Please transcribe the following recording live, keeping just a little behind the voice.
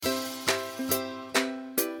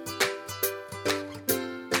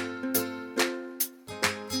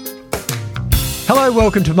Hello,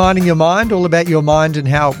 welcome to Minding Your Mind, all about your mind and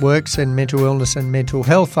how it works and mental illness and mental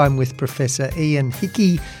health. I'm with Professor Ian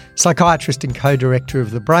Hickey, psychiatrist and co-director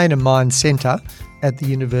of the Brain and Mind Centre at the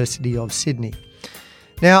University of Sydney.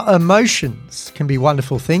 Now, emotions can be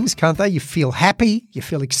wonderful things, can't they? You feel happy, you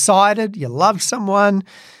feel excited, you love someone,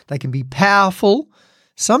 they can be powerful.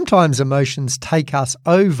 Sometimes emotions take us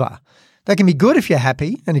over. They can be good if you're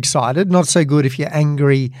happy and excited, not so good if you're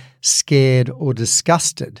angry, scared or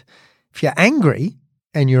disgusted. If you're angry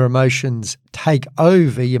and your emotions take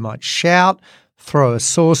over, you might shout, throw a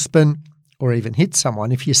saucepan, or even hit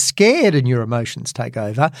someone. If you're scared and your emotions take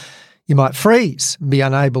over, you might freeze and be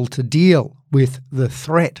unable to deal with the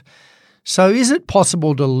threat. So is it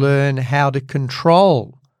possible to learn how to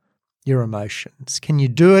control your emotions? Can you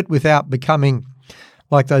do it without becoming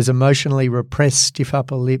like those emotionally repressed, stiff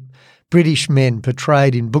upper lip British men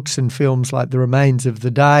portrayed in books and films like The Remains of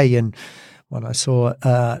the Day and one I saw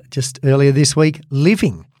just earlier this week,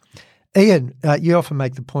 Living? Ian, you often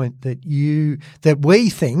make the point that we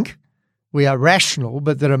think we are rational,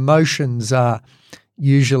 but that emotions are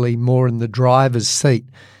usually more in the driver's seat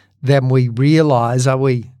than we realise. Are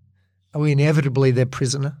we inevitably their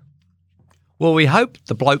prisoner? Well, we hope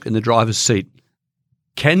the bloke in the driver's seat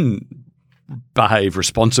can behave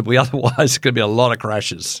responsibly, otherwise there's going to be a lot of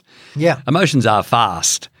crashes. Yeah. Emotions are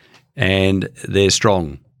fast and they're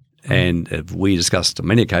strong. And we discussed on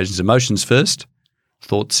many occasions, emotions first,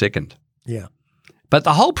 thoughts second. Yeah. But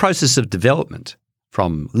the whole process of development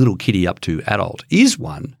from little kiddie up to adult is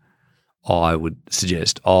one, I would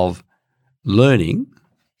suggest, of learning,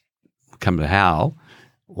 come to how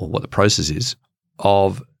or what the process is,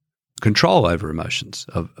 of control over emotions,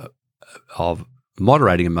 of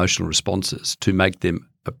moderating emotional responses to make them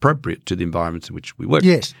appropriate to the environments in which we work.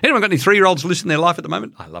 Yes. Anyone got any 3-year-olds listening to their life at the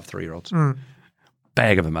moment? I love 3-year-olds. Mm.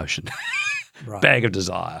 Bag of emotion, Right. Bag of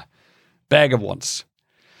desire, bag of wants.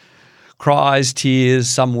 Cries, tears,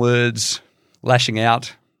 some words, lashing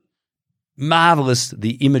out. Marvellous,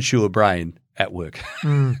 the immature brain at work.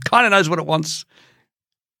 Kind of knows what it wants,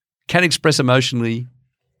 can express emotionally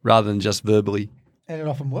rather than just verbally. And it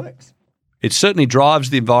often works. It certainly drives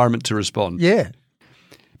the environment to respond. Yeah.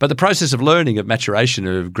 But the process of learning, of maturation,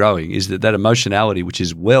 of growing is that emotionality, which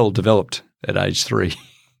is well developed at age 3,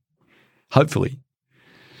 hopefully,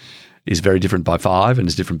 is very different by 5 and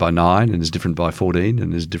is different by 9 and is different by 14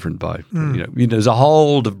 and is different by, there's a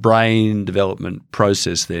whole brain development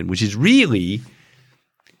process then, which is really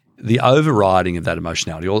the overriding of that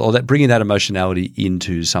emotionality or that bringing that emotionality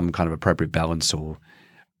into some kind of appropriate balance or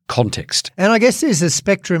context. And I guess there's a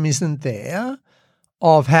spectrum, isn't there,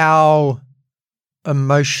 of how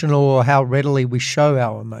emotional or how readily we show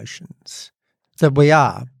our emotions that we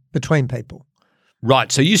are between people.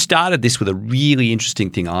 Right. So you started this with a really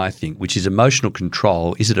interesting thing, I think, which is emotional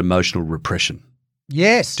control. Is it emotional repression?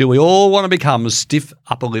 Yes. Do we all want to become a stiff,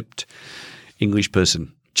 upper-lipped English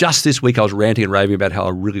person? Just this week I was ranting and raving about how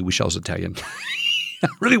I really wish I was Italian. I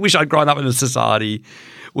really wish I'd grown up in a society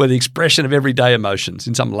where the expression of everyday emotions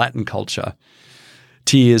in some Latin culture,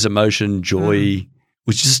 tears, emotion, joy,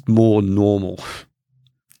 was just more normal.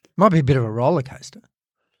 Might be a bit of a roller coaster.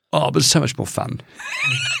 Oh, but it's so much more fun.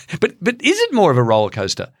 But is it more of a roller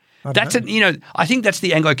coaster? I think that's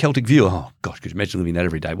the Anglo-Celtic view. Oh, gosh, could you imagine living that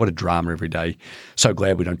every day? What a drama every day. So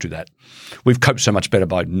glad we don't do that. We've coped so much better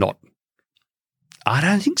by not. I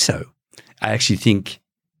don't think so. I actually think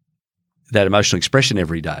that emotional expression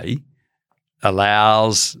every day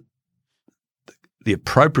allows the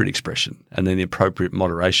appropriate expression and then the appropriate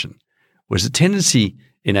moderation, whereas the tendency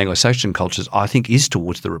in Anglo-Saxon cultures, I think, is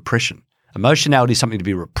towards the repression. Emotionality is something to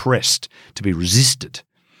be repressed, to be resisted,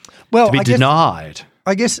 to be denied.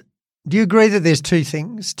 I guess, do you agree that there's two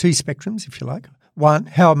spectrums, if you like? One,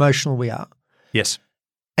 how emotional we are. Yes.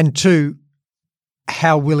 And two,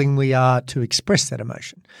 how willing we are to express that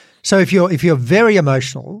emotion. So if you're very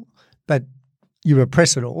emotional, but you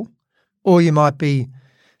repress it all, or you might be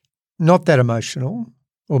not that emotional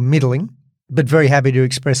or middling, but very happy to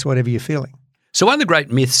express whatever you're feeling. So one of the great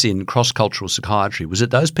myths in cross-cultural psychiatry was that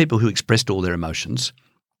those people who expressed all their emotions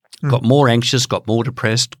got more anxious, got more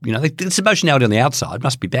depressed. This emotionality on the outside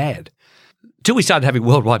must be bad. Until we started having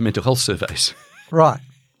worldwide mental health surveys. Right.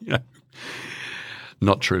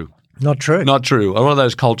 Not true. Not true. Not true. A lot of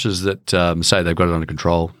those cultures that say they've got it under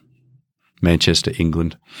control, Manchester,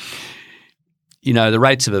 England, the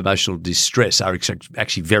rates of emotional distress are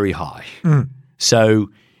actually very high. So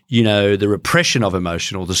the repression of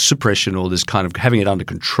emotion or the suppression or this kind of having it under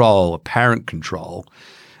control, apparent control,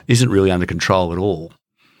 isn't really under control at all.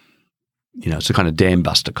 It's a kind of dam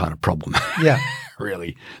buster kind of problem. Yeah.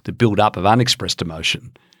 Really. The build-up of unexpressed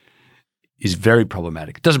emotion is very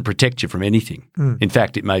problematic. It doesn't protect you from anything. In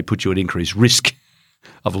fact, it may put you at increased risk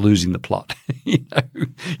of losing the plot.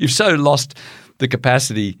 You've so lost the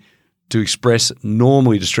capacity to express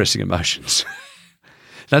normally distressing emotions.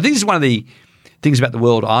 Now, I think this is one of the things about the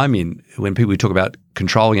world I'm in when people talk about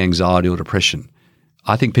controlling anxiety or depression.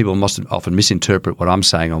 I think people must often misinterpret what I'm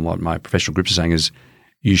saying on what my professional groups are saying is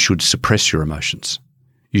you should suppress your emotions.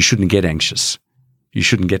 You shouldn't get anxious. You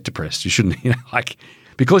shouldn't get depressed. You shouldn't,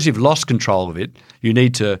 because you've lost control of it, you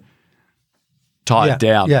need to tie it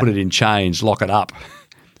down, put it in chains, lock it up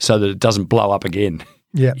so that it doesn't blow up again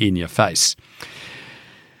in your face.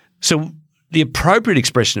 So the appropriate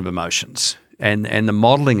expression of emotions and the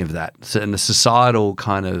modelling of that and the societal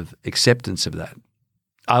kind of acceptance of that.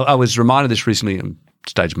 I was reminded of this recently in a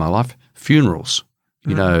stage of my life, funerals,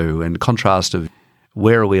 and the contrast of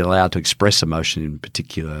where are we allowed to express emotion in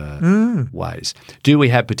particular ways? Do we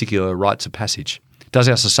have particular rites of passage? Does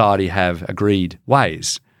our society have agreed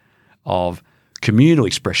ways of communal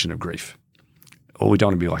expression of grief? Or we don't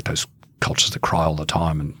want to be like those cultures that cry all the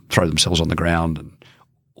time and throw themselves on the ground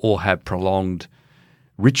or have prolonged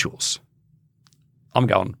rituals. I'm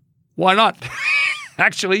going, why not?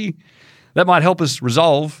 Actually, that might help us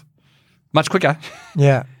resolve much quicker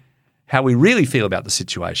how we really feel about the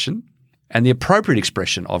situation and the appropriate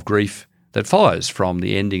expression of grief that follows from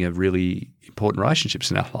the ending of really important relationships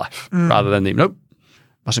in our life rather than nope,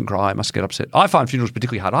 mustn't cry, must get upset. I find funerals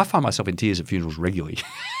particularly hard. I find myself in tears at funerals regularly.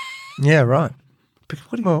 Yeah, right.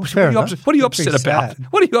 What are you upset about?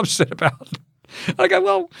 What are you upset about? I go,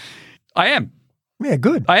 well, I am. Yeah,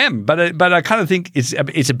 good. I am, but I kind of think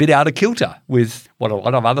it's a bit out of kilter with what a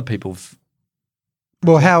lot of other people.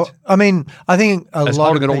 Well, I think a lot of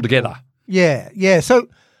holding it all people, together. Yeah. So,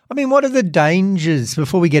 what are the dangers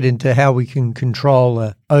before we get into how we can control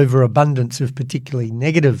an overabundance of particularly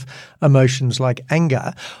negative emotions like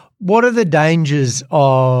anger? What are the dangers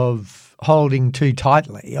of holding too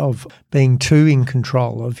tightly, of being too in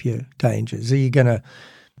control of your dangers? Are you going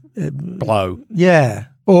to blow? Yeah.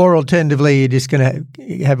 Or alternatively, you're just going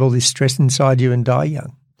to have all this stress inside you and die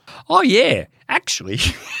young? Oh, yeah. Actually,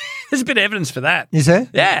 there's a bit of evidence for that. Is there?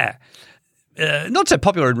 Yeah. Not so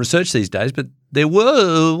popular in research these days, but there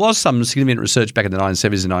was some significant research back in the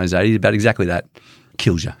 1970s and 1980s about exactly that.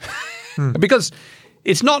 Kills you. Because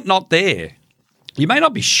it's not there. You may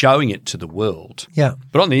not be showing it to the world,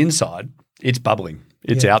 but on the inside, it's bubbling.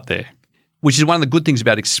 It's out there, which is one of the good things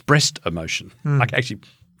about expressed emotion, like actually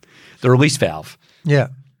the release valve. Yeah.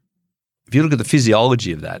 If you look at the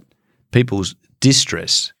physiology of that, people's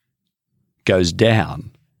distress goes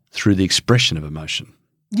down through the expression of emotion.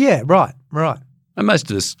 Yeah, right. And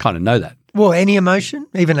most of us kind of know that. Well, any emotion,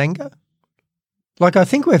 even anger? Like I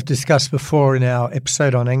think we've discussed before in our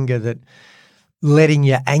episode on anger that letting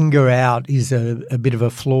your anger out is a bit of a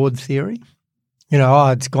flawed theory.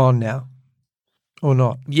 It's gone now or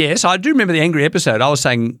not. Yes, I do remember the angry episode. I was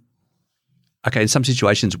saying, okay, in some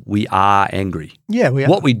situations we are angry. Yeah, we are.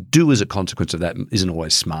 What we do as a consequence of that isn't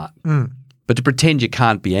always smart. But to pretend you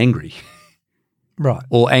can't be angry right,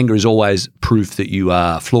 or anger is always proof that you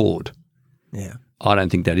are flawed. Yeah. I don't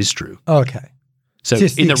think that is true. Okay. So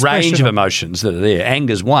in the range of emotions that are there,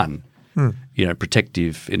 anger's one,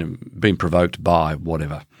 protective, being provoked by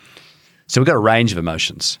whatever. So we've got a range of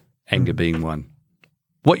emotions, anger being one.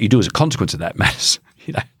 What you do as a consequence of that matters,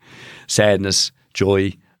 sadness,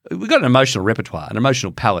 joy. We've got an emotional repertoire, an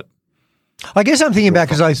emotional palette. I guess I'm thinking about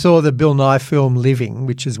because I saw the Bill Nye film Living,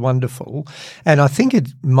 which is wonderful, and I think it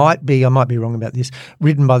might be, I might be wrong about this,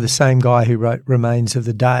 written by the same guy who wrote Remains of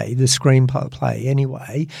the Day, the screenplay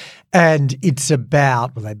anyway, and it's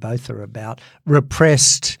about, well, they both are about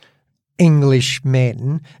repressed English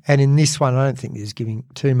men, and in this one I don't think there's giving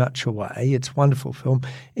too much away. It's a wonderful film.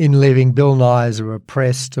 In Living, Bill Nye is a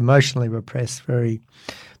repressed, emotionally repressed, very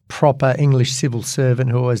proper English civil servant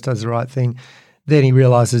who always does the right thing. Then he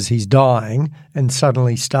realises he's dying and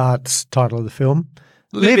suddenly starts, title of the film,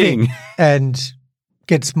 Living, and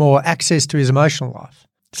gets more access to his emotional life.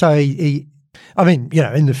 So he in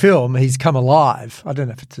the film he's come alive. I don't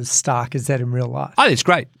know if it's as stark as that in real life. I think it's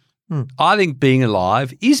great. I think being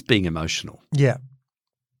alive is being emotional. Yeah.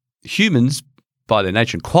 Humans, by their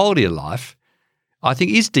nature and quality of life, I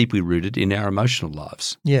think is deeply rooted in our emotional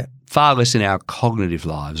lives. Yeah. Far less in our cognitive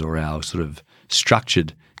lives or our sort of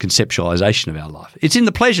structured conceptualization of our life. It's in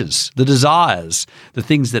the pleasures, the desires, the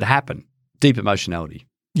things that happen, deep emotionality.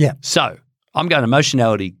 Yeah. So I'm going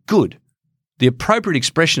emotionality, good. The appropriate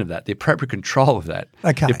expression of that, the appropriate control of that,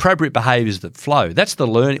 okay, the appropriate behaviours that flow, that's the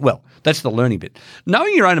learning. Well, that's the learning bit.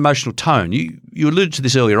 Knowing your own emotional tone, you alluded to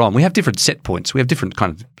this earlier on. We have different set points. We have different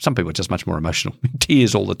some people are just much more emotional,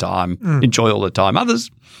 tears all the time, enjoy all the time. Others,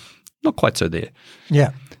 not quite so there.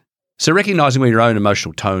 Yeah. So recognizing where your own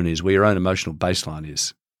emotional tone is, where your own emotional baseline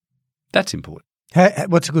is, that's important.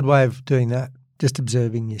 What's a good way of doing that? Just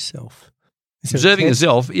observing yourself. Observing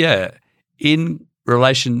yourself, in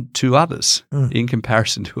relation to others, in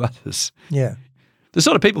comparison to others. Yeah. The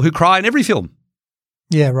sort of people who cry in every film.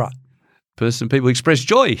 Yeah, right. People who express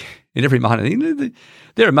joy in every minor thing.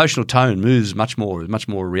 Their emotional tone moves much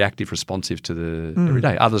more reactive, responsive to the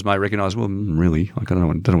everyday. Others may recognise, well, really, I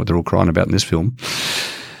don't know what they're all crying about in this film.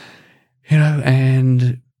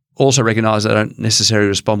 And also recognise they don't necessarily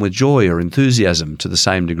respond with joy or enthusiasm to the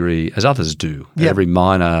same degree as others do at every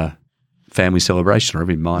minor family celebration or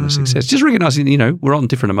every minor success. Just recognising, we're on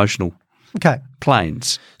different emotional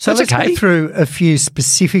planes. So let's go through a few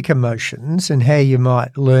specific emotions and how you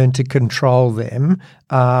might learn to control them.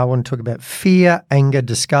 I want to talk about fear, anger,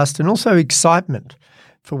 disgust, and also excitement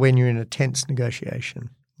for when you're in a tense negotiation.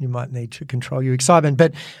 You might need to control your excitement.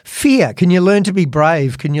 But fear, can you learn to be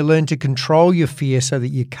brave? Can you learn to control your fear so that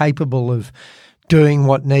you're capable of doing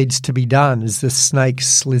what needs to be done as the snake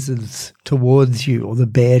slithers towards you or the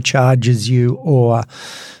bear charges you or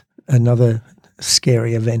another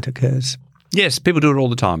scary event occurs? Yes, people do it all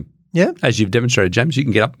the time. Yeah. As you've demonstrated, James, you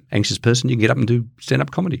can get up, anxious person, you can get up and do stand-up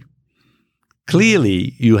comedy.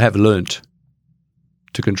 Clearly, you have learnt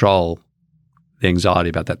to control the anxiety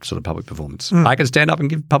about that sort of public performance. I can stand up and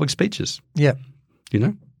give public speeches. Yeah.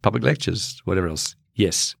 Public lectures, whatever else.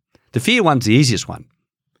 Yes. The fear one's the easiest one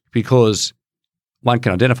because one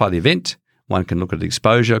can identify the event, one can look at the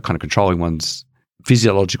exposure, kind of controlling one's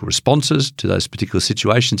physiological responses to those particular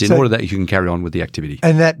situations in order that you can carry on with the activity.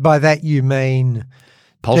 And by that you mean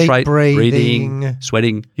pulse deep rate, breathing,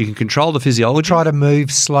 sweating. You can control the physiology. Try to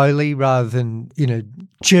move slowly rather than,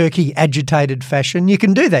 jerky, agitated fashion. You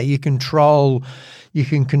can do that. You can control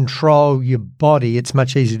your body. It's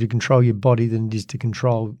much easier to control your body than it is to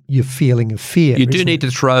control your feeling of fear. You do need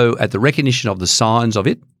to throw at the recognition of the signs of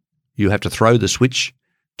it. You have to throw the switch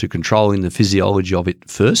to controlling the physiology of it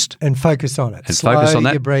first. And focus on it. And focus on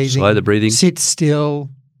that. Your breathing. Slow the breathing. Sit still.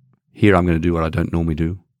 Here I'm going to do what I don't normally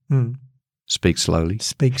do. Speak slowly.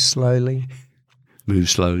 Speak slowly. Move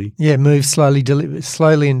slowly. Yeah, move slowly,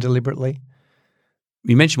 slowly and deliberately.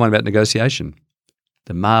 You mentioned one about negotiation.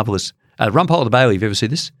 The marvellous Rumpole of the Bailey, have you ever seen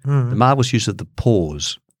this? The marvellous use of the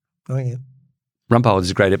pause. Oh, yeah. Rumpole is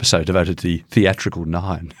a great episode devoted to the theatrical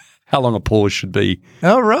 9. How long a pause should be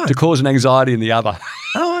to cause an anxiety in the other.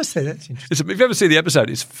 Oh, I see. That's interesting. If you ever see the episode,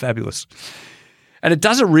 it's fabulous. And it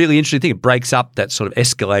does a really interesting thing. It breaks up that sort of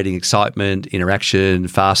escalating excitement, interaction,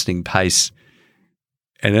 fastening pace.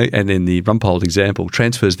 And in the Rumpole example,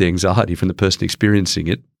 transfers the anxiety from the person experiencing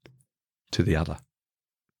it to the other.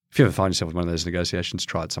 If you ever find yourself in one of those negotiations,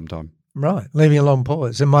 try it sometime. Right. Leaving a long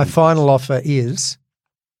pause. And my final offer is...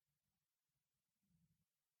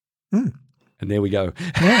 And there we go.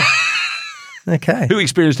 Yeah. Okay. Who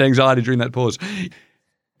experienced anxiety during that pause?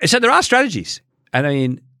 So there are strategies. And I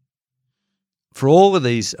mean, for all of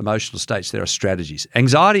these emotional states, there are strategies.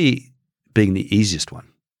 Anxiety being the easiest one.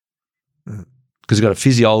 Because it's got a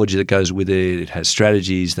physiology that goes with it. It has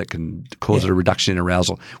strategies that can cause a reduction in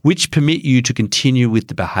arousal, which permit you to continue with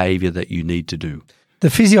the behaviour that you need to do. The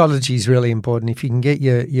physiology is really important. If you can get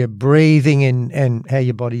your breathing and how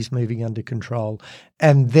your body's moving under control,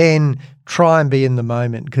 and then try and be in the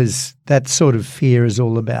moment, because that sort of fear is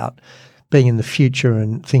all about being in the future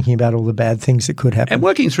and thinking about all the bad things that could happen. And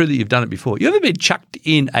working through that, you've done it before. You ever been chucked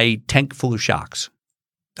in a tank full of sharks?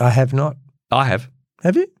 I have not. I have.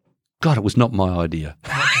 Have you? God, it was not my idea.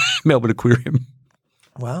 Melbourne Aquarium.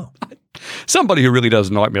 Wow. Somebody who really does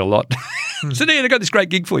like me a lot. So there, they've got this great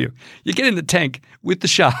gig for you. You get in the tank with the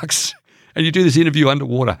sharks and you do this interview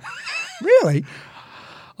underwater. Really?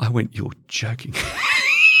 I went, you're joking.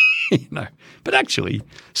 But actually,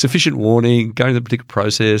 sufficient warning, going through the particular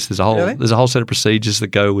process. There's a whole set of procedures that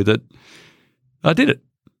go with it. I did it.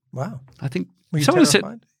 Wow. I think Were you someone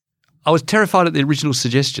terrified? said I was terrified at the original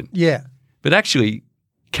suggestion. Yeah. But actually,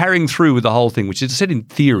 carrying through with the whole thing, which is said in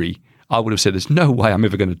theory, I would have said there's no way I'm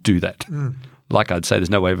ever going to do that. Like I'd say there's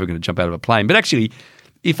no way I'm ever going to jump out of a plane. But actually,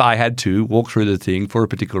 if I had to walk through the thing for a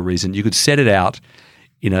particular reason, you could set it out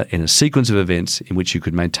in a sequence of events in which you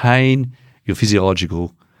could maintain your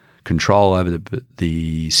physiological control over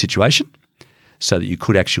the situation so that you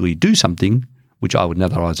could actually do something which I would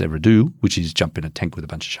not otherwise ever do, which is jump in a tank with a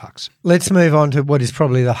bunch of sharks. Let's move on to what is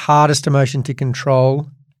probably the hardest emotion to control,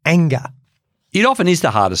 anger. It often is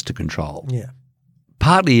the hardest to control. Yeah.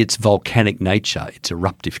 Partly its volcanic nature, its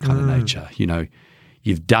eruptive kind of nature.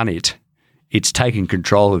 You've done it. It's taken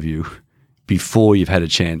control of you before you've had a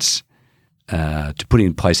chance to put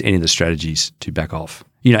in place any of the strategies to back off.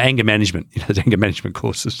 Anger management, those anger management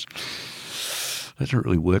courses, they don't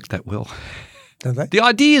really work that well. Don't they? The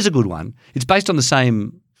idea is a good one. It's based on the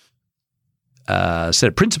same set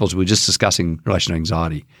of principles we were just discussing in relation to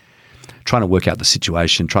anxiety, trying to work out the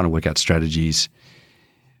situation, trying to work out strategies.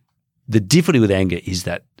 The difficulty with anger is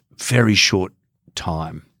that very short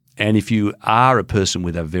time. And if you are a person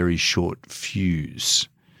with a very short fuse,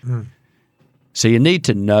 so you need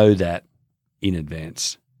to know that in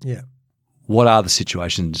advance. Yeah. What are the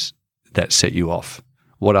situations that set you off?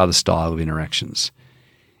 What are the style of interactions?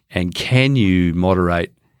 And can you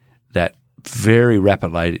moderate that very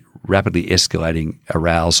rapidly escalating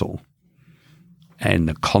arousal and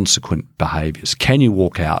the consequent behaviours? Can you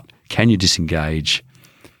walk out? Can you disengage?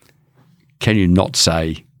 Can you not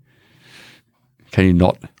say? Can you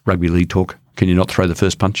not rugby league talk? Can you not throw the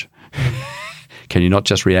first punch? Can you not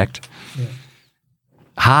just react? Yeah.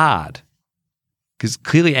 Hard. Because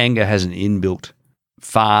clearly anger has an inbuilt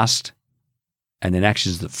fast, and then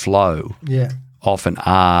actions that flow often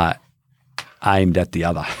are aimed at the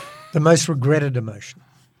other. The most regretted emotion.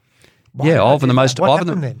 Often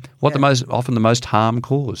the most harm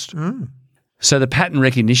caused. So the pattern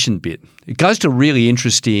recognition bit, it goes to a really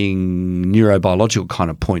interesting neurobiological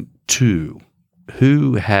kind of point too.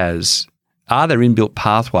 Are there inbuilt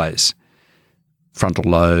pathways, frontal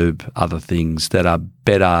lobe, other things that are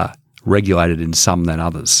better regulated in some than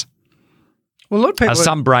others? Well, a lot of people are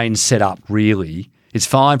some brains set up really? It's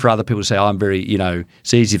fine for other people to say, I'm very,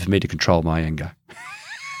 it's easy for me to control my anger.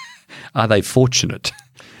 Are they fortunate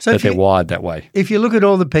that they're wired that way? If you look at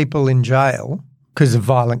all the people in jail because of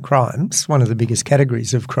violent crimes, one of the biggest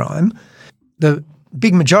categories of crime, the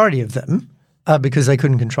big majority of them are because they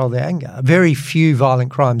couldn't control their anger. Very few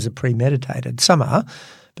violent crimes are premeditated. Some are,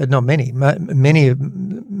 but not many.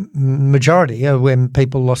 Majority are when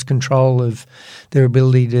people lost control of their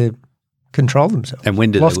ability to control themselves. And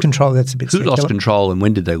when did lost control? That's a bit. Who circular. Lost control, and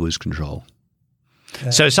when did they lose control?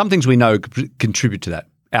 So some things we know contribute to that: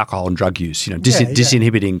 alcohol and drug use.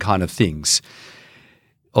 Disinhibiting kind of things.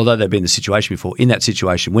 Although they've been in the situation before, in that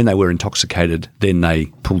situation, when they were intoxicated, then they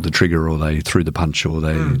pulled the trigger or they threw the punch or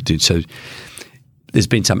they did. So there's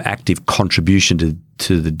been some active contribution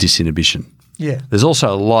to the disinhibition. Yeah. There's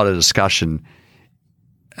also a lot of discussion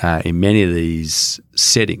in many of these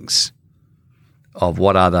settings of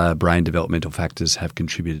what other brain developmental factors have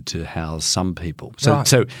contributed to how some people. So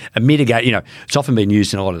it's often been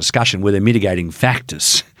used in a lot of discussion where they're mitigating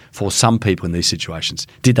factors for some people in these situations.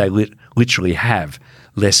 Did they literally have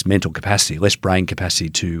less mental capacity, less brain capacity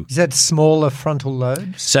to... Is that smaller frontal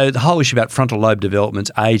lobes? So the whole issue about frontal lobe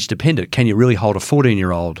development's age dependent. Can you really hold a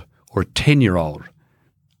 14-year-old or a 10-year-old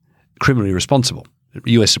criminally responsible?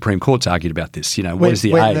 The US Supreme Court's argued about this. What is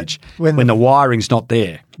the age when the wiring's not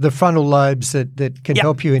there? The frontal lobes that can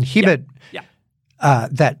help you inhibit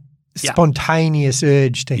that spontaneous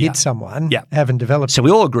urge to hit someone haven't developed. So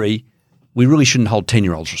we all agree we really shouldn't hold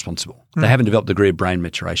 10-year-olds responsible. They haven't developed the degree of brain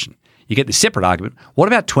maturation. You get this separate argument. What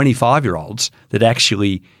about 25-year-olds that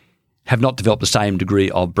actually have not developed the same degree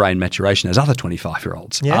of brain maturation as other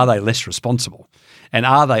 25-year-olds? Yeah. Are they less responsible? And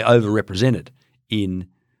are they overrepresented in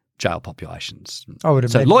jail populations? I would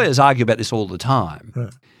imagine. So lawyers argue about this all the time.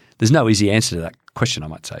 Right. There's no easy answer to that question, I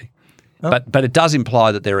might say. Oh. But it does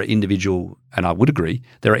imply that there are individual, and I would agree,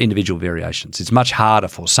 there are individual variations. It's much harder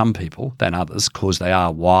for some people than others because they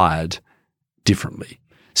are wired differently.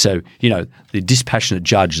 So, the dispassionate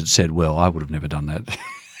judge that said, well, I would have never done that.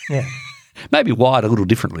 Yeah. Maybe wired a little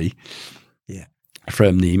differently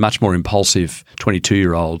from the much more impulsive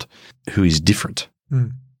 22-year-old who is different.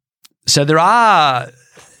 Mm. So there are,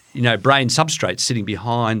 brain substrates sitting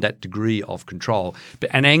behind that degree of control.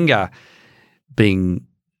 And anger being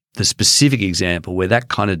the specific example where that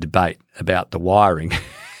kind of debate about the wiring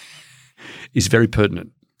is very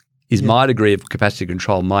pertinent. Is my degree of capacity to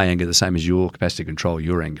control my anger the same as your capacity to control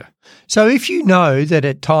your anger? So if you know that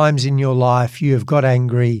at times in your life you have got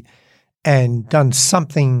angry and done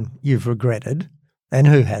something you've regretted, and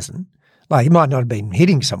who hasn't? Like, it might not have been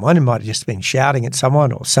hitting someone, it might have just been shouting at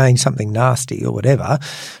someone or saying something nasty or whatever,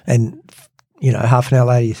 and half an hour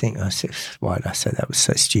later you think, why did I say that? Was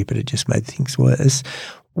so stupid, it just made things worse.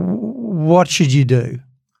 What should you do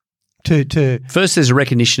to First, there's a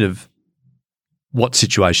recognition of what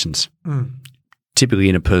situations,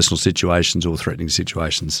 typically interpersonal situations or threatening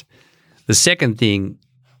situations. The second thing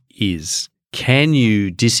is, can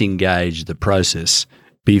you disengage the process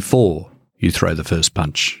before you throw the first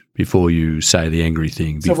punch, before you say the angry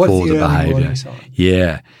thing, before the behaviour?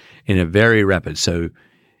 Yeah, in a very rapid. So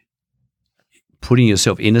putting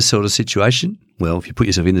yourself in a sort of situation, well, if you put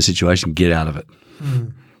yourself in the situation, get out of it.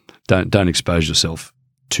 Don't expose yourself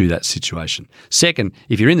to that situation. Second,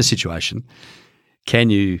 if you're in the situation, can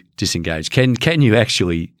you disengage? Can you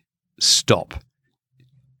actually stop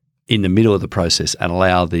in the middle of the process and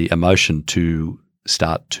allow the emotion to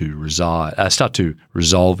start to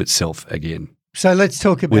resolve itself again? So let's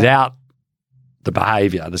talk about without the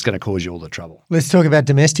behaviour that's going to cause you all the trouble. Let's talk about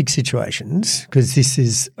domestic situations, because this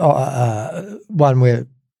is one where,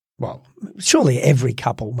 well, surely every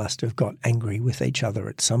couple must have got angry with each other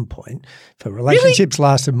at some point. For relationships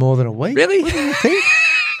lasted more than a week. Really? What do you think?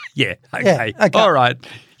 Yeah. Okay. All right.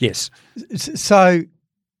 Yes. So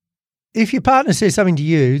if your partner says something to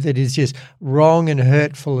you that is just wrong and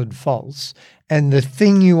hurtful and false, and the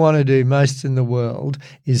thing you want to do most in the world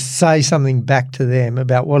is say something back to them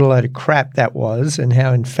about what a load of crap that was and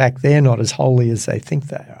how, in fact, they're not as holy as they think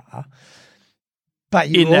they are. But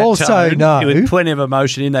you also know, with plenty of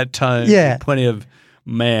emotion in that tone, plenty of,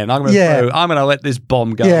 man, I'm going to let this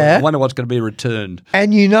bomb go. Yeah. I wonder what's going to be returned.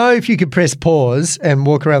 And you know, if you could press pause and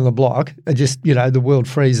walk around the block, just, the world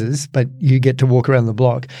freezes, but you get to walk around the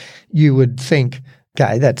block, you would think,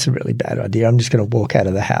 okay, that's a really bad idea. I'm just going to walk out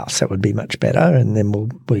of the house. That would be much better, and then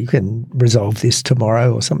we can resolve this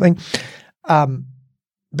tomorrow or something.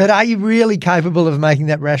 But are you really capable of making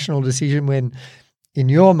that rational decision when, in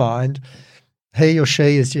your mind, he or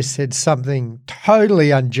she has just said something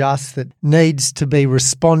totally unjust that needs to be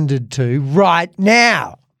responded to right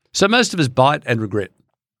now? So most of us bite and regret.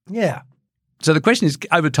 Yeah. So the question is,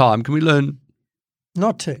 over time, can we learn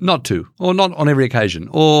not to, or not on every occasion,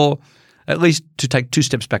 or at least to take 2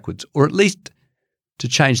 steps backwards, or at least to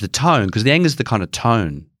change the tone, because the anger is the kind of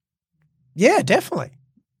tone. Yeah, definitely.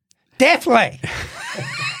 Definitely.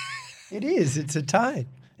 It is. It's a tone.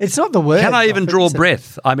 It's not the word. Can I even draw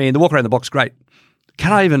breath? I mean, the walk around the box, great.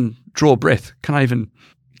 Can I even draw breath? Can I even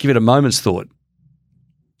give it a moment's thought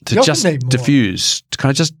to just diffuse? Can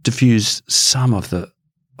I just diffuse some of the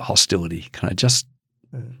hostility? Can I just,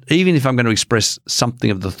 even if I'm going to express something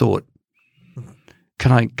of the thought,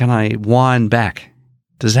 can I wind back?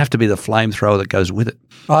 Does it have to be the flamethrower that goes with it?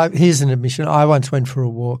 Here's an admission. I once went for a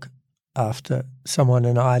walk after someone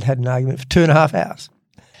and I had an argument for 2.5 hours.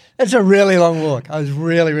 It's a really long walk. I was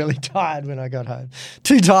really, really tired when I got home.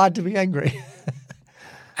 Too tired to be angry.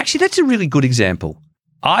 Actually, that's a really good example.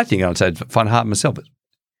 I think I'd say find it hard myself, but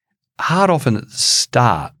hard often at the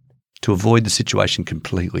start to avoid the situation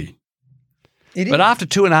completely. But after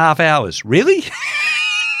 2.5 hours, really?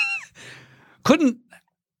 Couldn't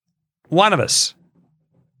one of us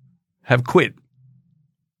have quit?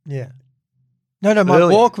 Yeah. No, my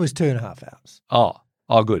walk was 2.5 hours.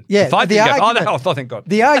 Oh, good. Yeah. If I didn't go, thank God.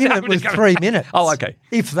 The argument was 3 minutes. Oh, okay.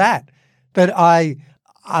 If that. But I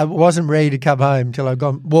wasn't ready to come home until I'd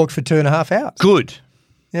walked for 2.5 hours. Good.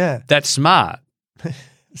 Yeah. That's smart.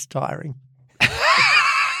 It's tiring.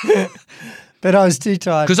 But I was too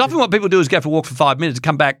tired. Because often what people do is go for a walk for 5 minutes and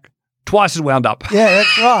come back twice as wound up. Yeah,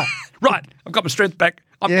 that's right. Right. I've got my strength back.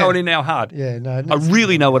 I'm going in now hard. Yeah, no. I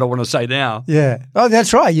really know what I want to say now. Yeah. Oh,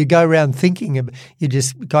 that's right. You go around thinking, you're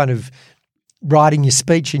just kind of writing your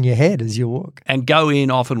speech in your head as you walk. And go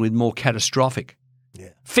in often with more catastrophic. Yeah.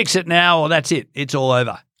 Fix it now or that's it. It's all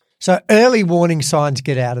over. So early warning signs,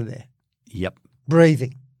 get out of there. Yep.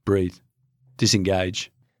 Breathing. Breathe.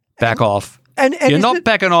 Disengage. Back off. And you're not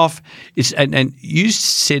backing off. And you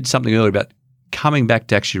said something earlier about coming back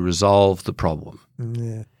to actually resolve the problem.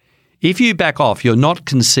 Yeah. If you back off, you're not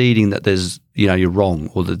conceding that there's, you're wrong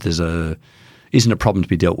or that isn't a problem to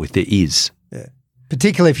be dealt with. There is. Yeah.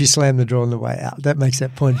 Particularly if you slam the door on the way out. That makes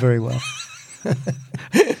that point very well.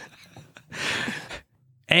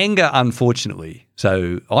 Anger, unfortunately.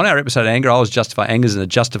 So on our episode Anger, I was justifying anger is a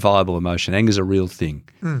justifiable emotion. Anger is a real thing.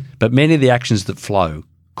 Mm. But many of the actions that flow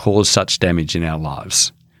cause such damage in our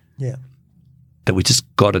lives. Yeah. That we just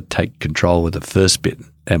got to take control of the first bit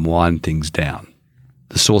and wind things down.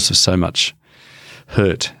 The source of so much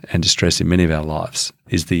hurt and distress in many of our lives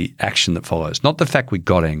is the action that follows. Not the fact we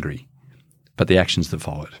got angry, but the actions that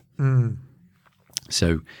followed. Mm.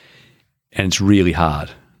 So, and it's really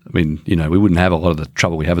hard. I mean, we wouldn't have a lot of the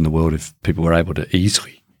trouble we have in the world if people were able to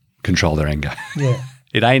easily control their anger. Yeah.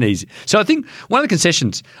 It ain't easy. So I think one of the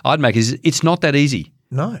concessions I'd make is it's not that easy.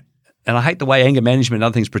 No. And I hate the way anger management and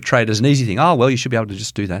other things portrayed as an easy thing. Oh, well, you should be able to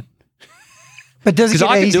just do that. But does it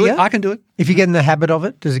get easier? I can do it. If you get in the habit of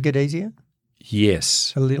it, does it get easier?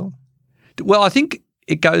 Yes. A little? Well, I think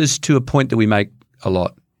it goes to a point that we make a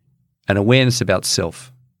lot, an awareness about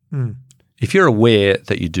self. Mm. If you're aware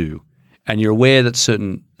that you do, and you're aware that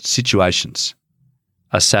certain situations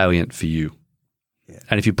are salient for you,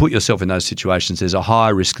 and if you put yourself in those situations, there's a high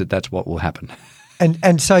risk that that's what will happen.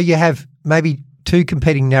 And so you have maybe 2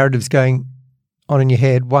 competing narratives going on in your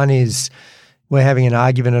head. One is we're having an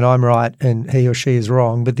argument and I'm right and he or she is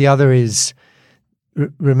wrong, but the other is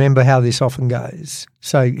remember how this often goes.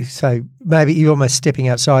 So maybe you're almost stepping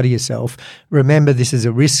outside of yourself. Remember this is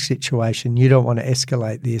a risk situation. You don't want to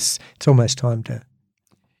escalate this. It's almost time to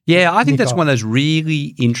Yeah, I think that's one of those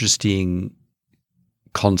really interesting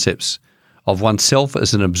concepts of oneself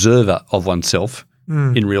as an observer of oneself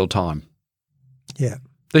in real time. Yeah.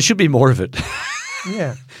 There should be more of it.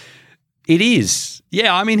 Yeah. It is.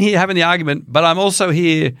 Yeah, I'm in here having the argument, but I'm also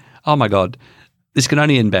here, oh my God, this can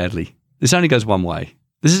only end badly. This only goes one way.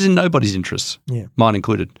 This is in nobody's interests, mine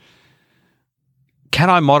included. Can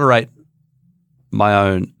I moderate my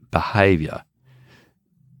own behaviour?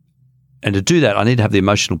 And to do that, I need to have the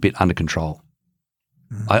emotional bit under control.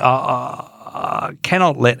 I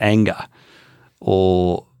cannot let anger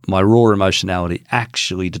or my raw emotionality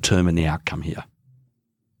actually determine the outcome here.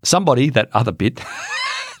 Somebody, that other bit,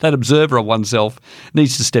 that observer of oneself,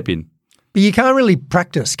 needs to step in. But you can't really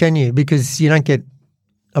practice, can you? Because you don't get,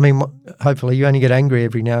 hopefully you only get angry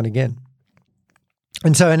every now and again.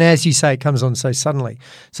 And as you say, it comes on so suddenly.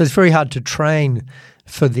 So it's very hard to train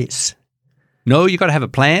for this. No, you've got to have a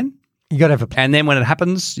plan. You got to have a plan. And then when it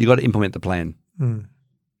happens, you got to implement the plan. You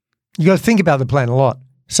got to think about the plan a lot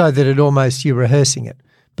so that you're rehearsing it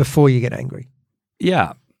before you get angry.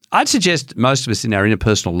 Yeah. I'd suggest most of us in our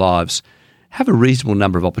interpersonal lives have a reasonable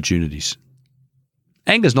number of opportunities.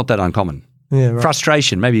 Anger's not that uncommon. Yeah, right.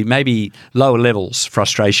 Frustration, maybe lower levels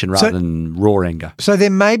frustration rather than raw anger. So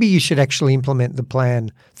then maybe you should actually implement the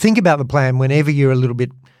plan. Think about the plan whenever you're a little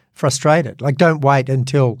bit frustrated. Like don't wait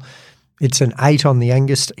until it's an 8 on the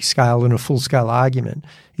anger scale in a full-scale argument.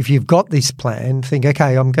 If you've got this plan, think,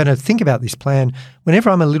 okay, I'm going to think about this plan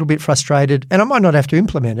whenever I'm a little bit frustrated, and I might not have to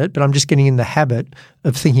implement it, but I'm just getting in the habit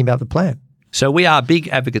of thinking about the plan. So we are big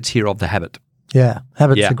advocates here of the habit. Yeah,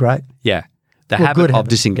 habits are great. Yeah. The habit of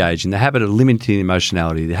disengaging, the habit of limiting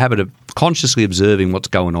emotionality, the habit of consciously observing what's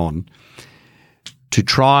going on to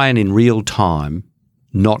try and in real time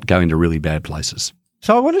not go into really bad places.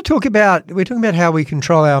 So I want to talk about, we're talking about how we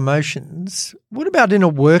control our emotions. What about in a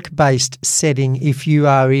work-based setting if you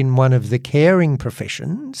are in one of the caring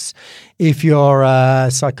professions? If you're a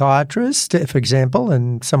psychiatrist, for example,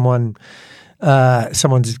 and someone's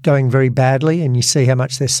going very badly and you see how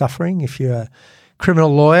much they're suffering. If you're a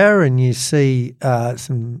criminal lawyer and you see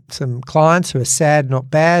some clients who are sad,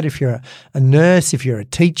 not bad. If you're a nurse, if you're a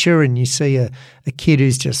teacher and you see a kid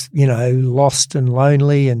who's just, lost and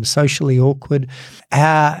lonely and socially awkward,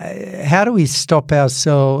 how do we stop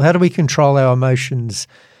ourselves? How do we control our emotions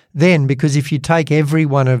then? Because if you take every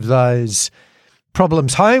one of those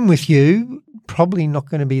problems home with you, probably not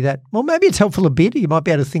going to be that – well, maybe it's helpful a bit. You might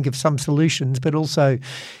be able to think of some solutions, but also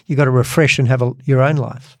you've got to refresh and have your own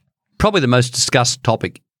life. Probably the most discussed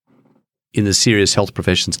topic in the serious health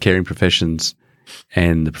professions, caring professions,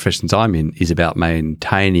 and the professions I'm in is about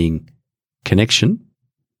maintaining connection,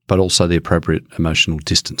 but also the appropriate emotional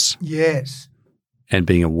distance. Yes. And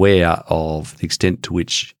being aware of the extent to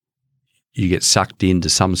which you get sucked into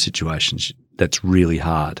some situations that's really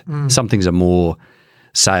hard. Some things are more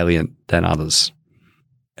salient than others.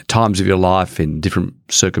 At times of your life, in different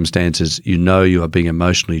circumstances, you are being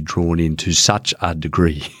emotionally drawn into such a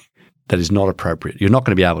degree that is not appropriate. You're not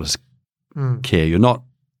going to be able to care. You're not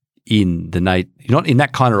in that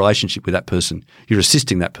kind of relationship with that person. You're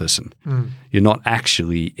assisting that person. You're not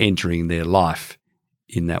actually entering their life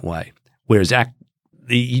in that way. Whereas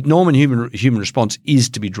the normal human response is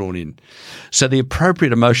to be drawn in. So the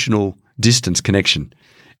appropriate emotional distance connection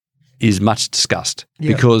is much discussed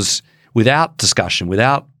because without discussion,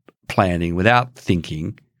 without planning, without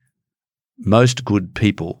thinking, most good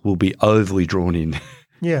people will be overly drawn in.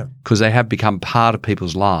 Yeah. Because they have become part of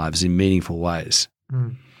people's lives in meaningful ways.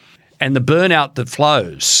 And the burnout that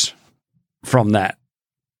flows from that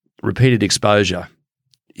repeated exposure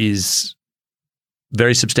is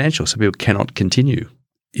very substantial. So people cannot continue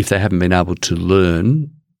if they haven't been able to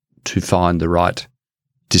learn to find the right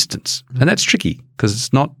distance. And that's tricky because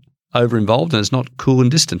it's not over-involved and it's not cool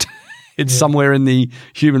and distant. It's somewhere in the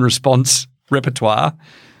human response repertoire,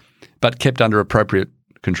 but kept under appropriate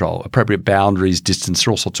control, appropriate boundaries, distance,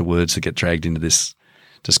 all sorts of words that get dragged into this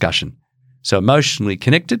discussion. So emotionally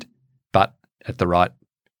connected, but at the right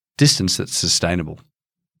distance that's sustainable,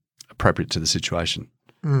 appropriate to the situation.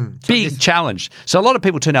 Big challenge. So a lot of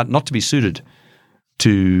people turn out not to be suited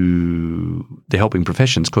to the helping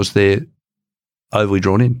professions because they're overly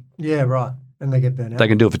drawn in. Yeah, right. And they get burnt out. They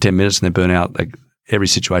can do it for 10 minutes and they burn out. Every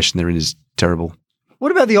situation they're in is terrible.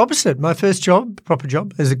 What about the opposite? My first job, proper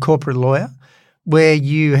job, as a corporate lawyer, where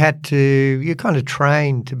you're kind of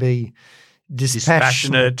trained to be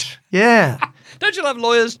dispassionate. Yeah. Don't you love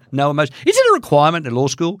lawyers? No emotion. Is it a requirement in law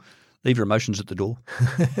school? Leave your emotions at the door.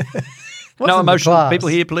 No emotional people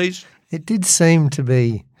here, please. It did seem to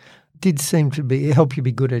be help you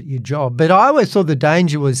be good at your job. But I always thought the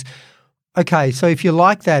danger was, okay, so if you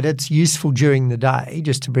like that, it's useful during the day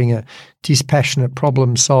just to bring a dispassionate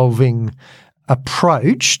problem-solving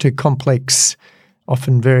approach to complex,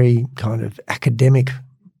 often very kind of academic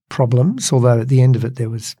problems, although at the end of it there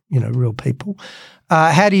was, real people.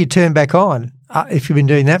 How do you turn back on if you've been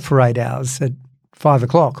doing that for 8 hours at 5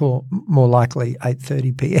 o'clock or more likely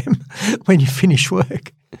 8:30 p.m. when you finish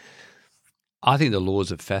work? I think the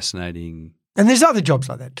laws are fascinating. And there's other jobs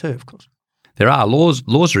like that too, of course. There are.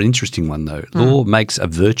 Laws are an interesting one though. Law makes a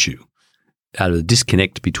virtue out of the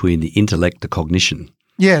disconnect between the intellect, the cognition.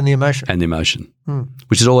 Yeah, and the emotion.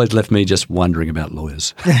 Which has always left me just wondering about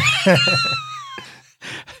lawyers.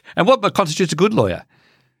 And what constitutes a good lawyer?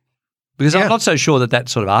 Because I'm not so sure that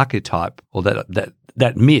sort of archetype or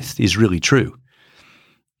that myth is really true.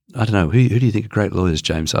 I don't know. Who do you think are great lawyers,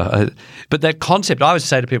 James? But that concept, I always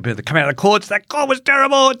say to people that come out of the courts, that court was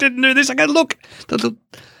terrible, it didn't do this. I go, look, the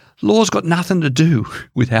law's got nothing to do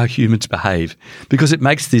with how humans behave because it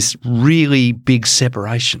makes this really big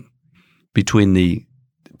separation between the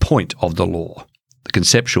point of the law, the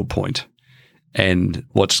conceptual point, and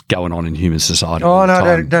what's going on in human society. Oh, no,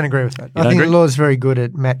 I don't agree with that. I think the law is very good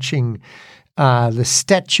at matching the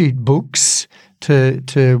statute books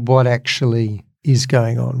to what actually is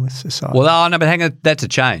going on with society. Well, no, but hang on, that's a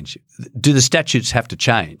change. Do the statutes have to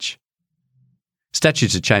change?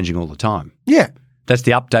 Statutes are changing all the time. Yeah. That's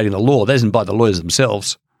the updating of the law. That isn't by the lawyers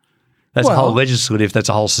themselves. That's a whole legislative, that's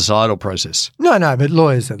a whole societal process. No, but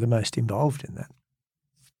lawyers are the most involved in that.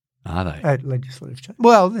 Are they? At legislative change.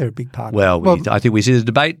 Well, they're a big part of it. Well, I think we see the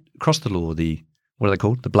debate across the law, what are they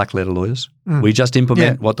called? The black letter lawyers. We just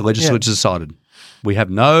implement what the legislature decided. We have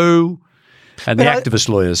no... And the activist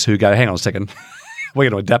lawyers who go, hang on a second,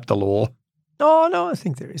 we're going to adapt the law. Oh, no, I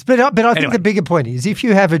think there is. But I think the bigger point is if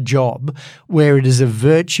you have a job where it is a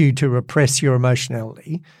virtue to repress your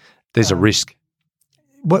emotionality... There's a risk.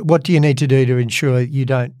 What do you need to do to ensure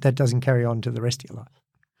that doesn't carry on to the rest of your life?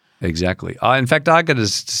 Exactly. In fact, I got to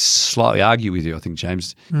slightly argue with you, I think,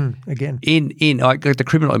 James. Again. In the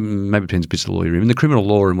criminal, maybe it depends which lawyer you're in, the criminal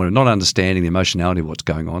law and not understanding the emotionality of what's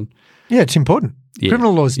going on. Yeah, it's important. Yeah.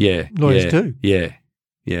 Criminal lawyers do.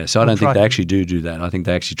 Yeah. So I don't think they actually do that. I think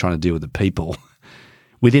they're actually trying to deal with the people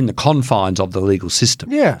within the confines of the legal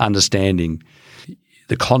system, understanding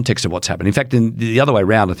the context of what's happening. In fact, in the other way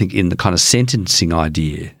around, I think in the kind of sentencing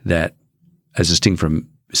idea that as distinct from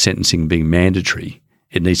sentencing being mandatory,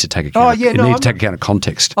 it needs to take account. Take account of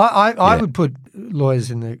context. I would put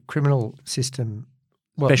lawyers in the criminal system.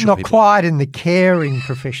 Well, not people. Quite in the caring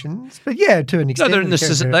professions, but to an extent. No, they're in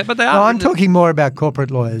the but they are. No, I'm talking more about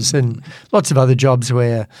corporate lawyers and lots of other jobs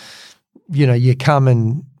where, you come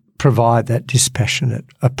and provide that dispassionate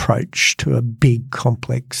approach to a big,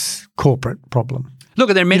 complex corporate problem. Look,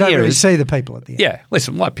 there are many areas. Really see the people at the end. Yeah,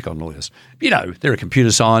 listen, why pick on lawyers? There are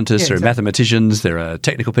computer scientists, there are mathematicians, there are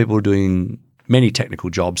technical people doing many technical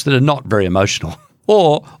jobs that are not very emotional,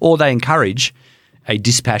 or they encourage a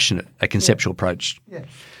dispassionate, a conceptual approach. Yeah.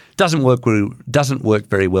 Doesn't work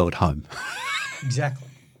very well at home. Exactly.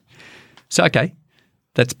 So, okay,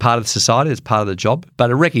 that's part of society, it's part of the job,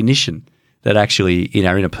 but a recognition that actually in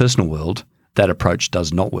our interpersonal world, that approach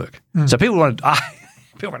does not work. So people want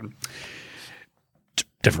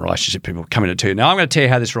different relationship people coming to you. Now I'm going to tell you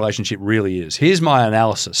how this relationship really is. Here's my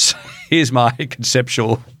analysis. Here's my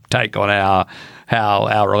conceptual take on how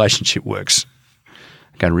our relationship works.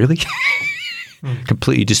 Going, really?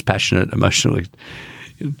 Completely dispassionate, emotionally.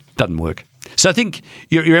 It doesn't work. So I think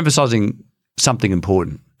you're emphasising something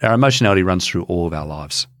important. Our emotionality runs through all of our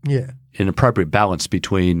lives. Yeah. An appropriate balance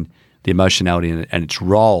between the emotionality and its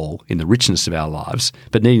role in the richness of our lives,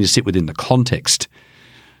 but needing to sit within the context,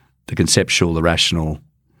 the conceptual, the rational.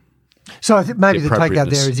 So I think maybe the takeout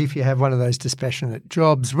there is if you have one of those dispassionate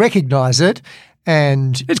jobs, recognise it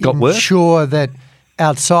and ensure that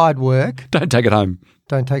outside work. Don't take it home.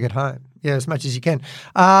 Don't take it home. Yeah, as much as you can.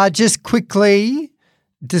 Just quickly,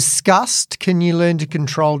 disgust. Can you learn to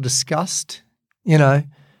control disgust?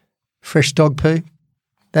 Fresh dog poo,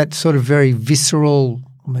 that sort of very visceral,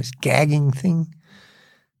 almost gagging thing.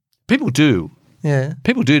 People do. Yeah.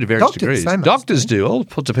 People do to various degrees. Doctors do. All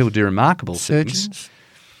sorts of people do remarkable Surgeons. things.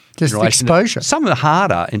 Just exposure. Some are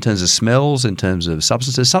harder in terms of smells, in terms of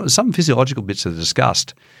substances. Some physiological bits of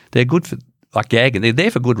disgust, they're good for, like gagging. They're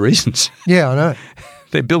there for good reasons. Yeah, I know.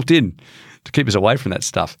 They're built in to keep us away from that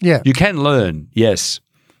stuff. Yeah. You can learn, yes,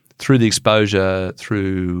 through the exposure,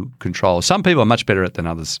 through control. Some people are much better at it than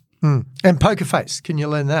others. And poker face, can you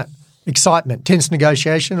learn that? excitement, tense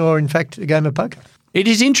negotiation, or in fact a game of poker. It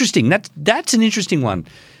is interesting. That's an interesting one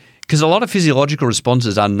because a lot of physiological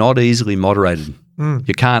responses are not easily moderated.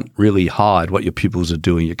 You can't really hide what your pupils are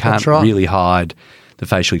doing. You can't really hide the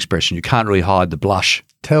facial expression. You can't really hide the blush.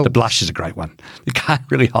 The blush is a great one. You can't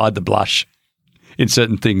really hide the blush in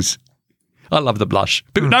certain things. I love the blush.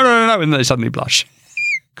 People, no, and they suddenly blush.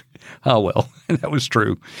 Oh, well, that was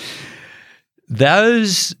true.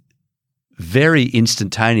 Those very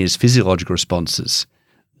instantaneous physiological responses,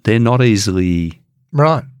 they're not easily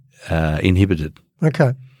inhibited.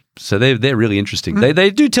 Okay. So they're really interesting.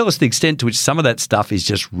 They do tell us the extent to which some of that stuff is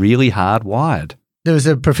just really hardwired. There was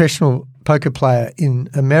a professional poker player in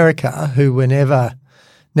America who whenever,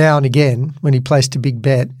 now and again, when he placed a big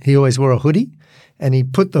bet, he always wore a hoodie and he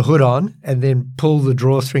put the hood on and then pulled the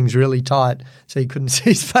drawstrings really tight so he couldn't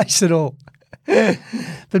see his face at all.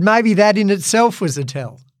 But maybe that in itself was a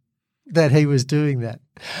tell that he was doing that.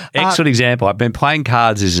 Excellent example. I've been playing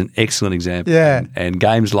cards is an excellent example. Yeah. And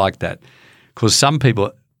games like that. Because some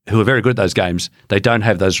people who are very good at those games, they don't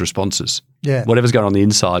have those responses. Yeah. Whatever's going on the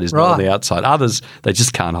inside is not on the outside. Others, they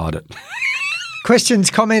just can't hide it. Questions,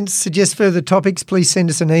 comments, suggest further topics, please send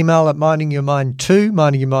us an email at mindingyourmind2,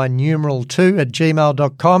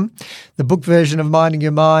 mindingyourmind2@gmail.com. The book version of Minding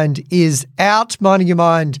Your Mind is out. Minding Your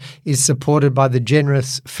Mind is supported by the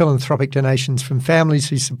generous philanthropic donations from families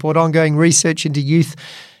who support ongoing research into youth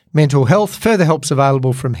mental health. Further help's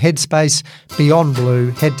available from Headspace, Beyond Blue,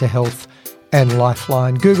 Head to Health and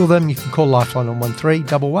Lifeline. Google them. You can call Lifeline on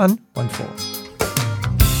 131114.